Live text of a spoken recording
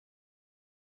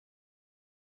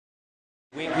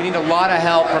We need a lot of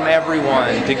help from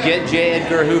everyone to get J.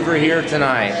 Edgar Hoover here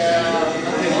tonight.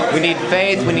 We need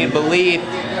faith, we need belief,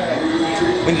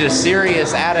 we need a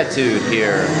serious attitude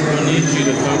here. We need you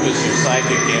to focus your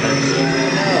psychic energy.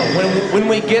 When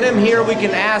we get him here, we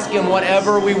can ask him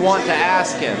whatever we want to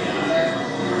ask him.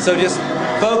 So just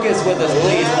focus with us,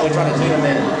 please, when we try to tune him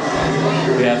in.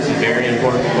 We have some very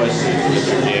important questions,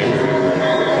 Mr. J. Edgar Hoover.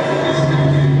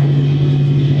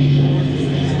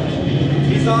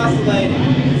 He's oscillating.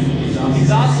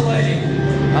 He's oscillating.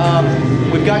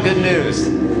 We've got good news.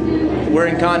 We're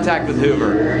in contact with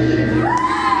Hoover.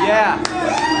 Yeah.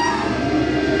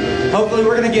 Hopefully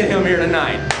we're going to get him here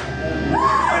tonight.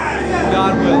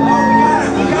 God will.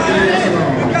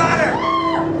 Oh, we got her!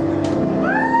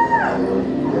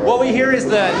 What we hear is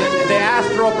the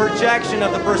astral projection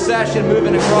of the procession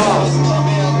moving across.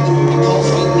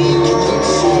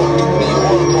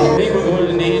 I think we're going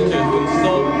to need to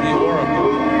consult the oracle.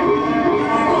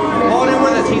 Hold it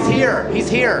with us. He's here. He's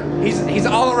here. He's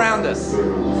all around us.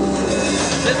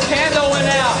 This candle went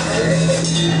out.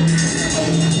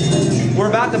 We're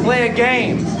about to play a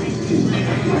game.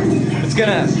 It's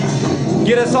gonna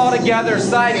get us all together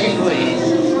psychically.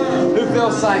 Who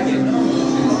feels psychic?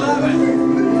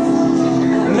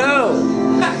 No.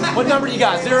 What number you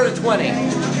got? 0 to 20.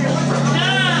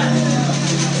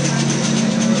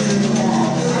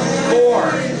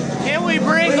 4. Can we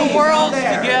bring the worlds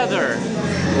together?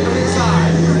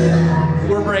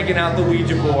 We're breaking out the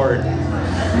Ouija board.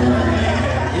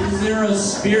 Is there a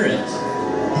spirit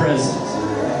present?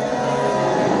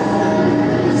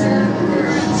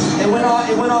 It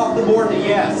went off the board to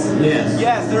yes. Yes.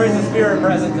 Yes, there is a spirit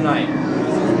present tonight.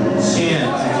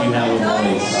 Chant if you have a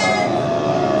voice.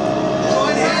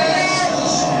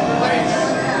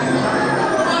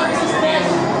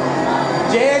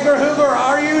 J. Edgar Hoover,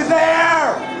 are you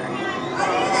there?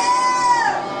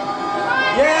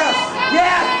 Yes!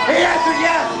 Yes! He answered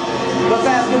yes! Let's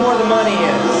ask him where the money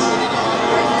is.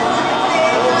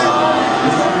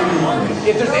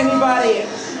 If there's anybody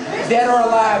dead or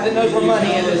alive that knows where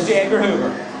money is, it's J. Edgar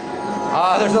Hoover.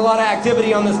 There's a lot of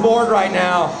activity on this board right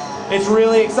now. It's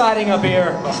really exciting up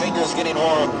here. My finger's getting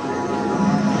warm.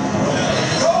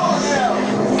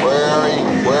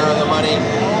 Where are the money?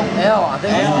 L, I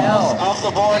think it's L. Off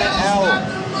the board at L.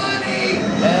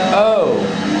 O.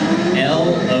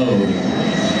 L-O.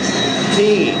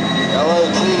 T.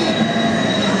 L-O-T.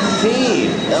 T.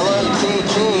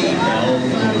 L-O-T-T.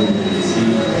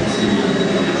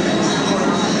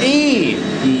 E.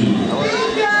 E.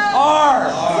 R.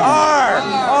 R.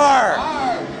 R.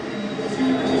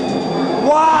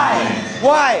 Y.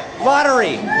 Y.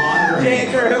 Lottery. J.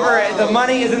 Edgar Hoover, the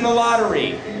money is in the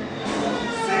lottery.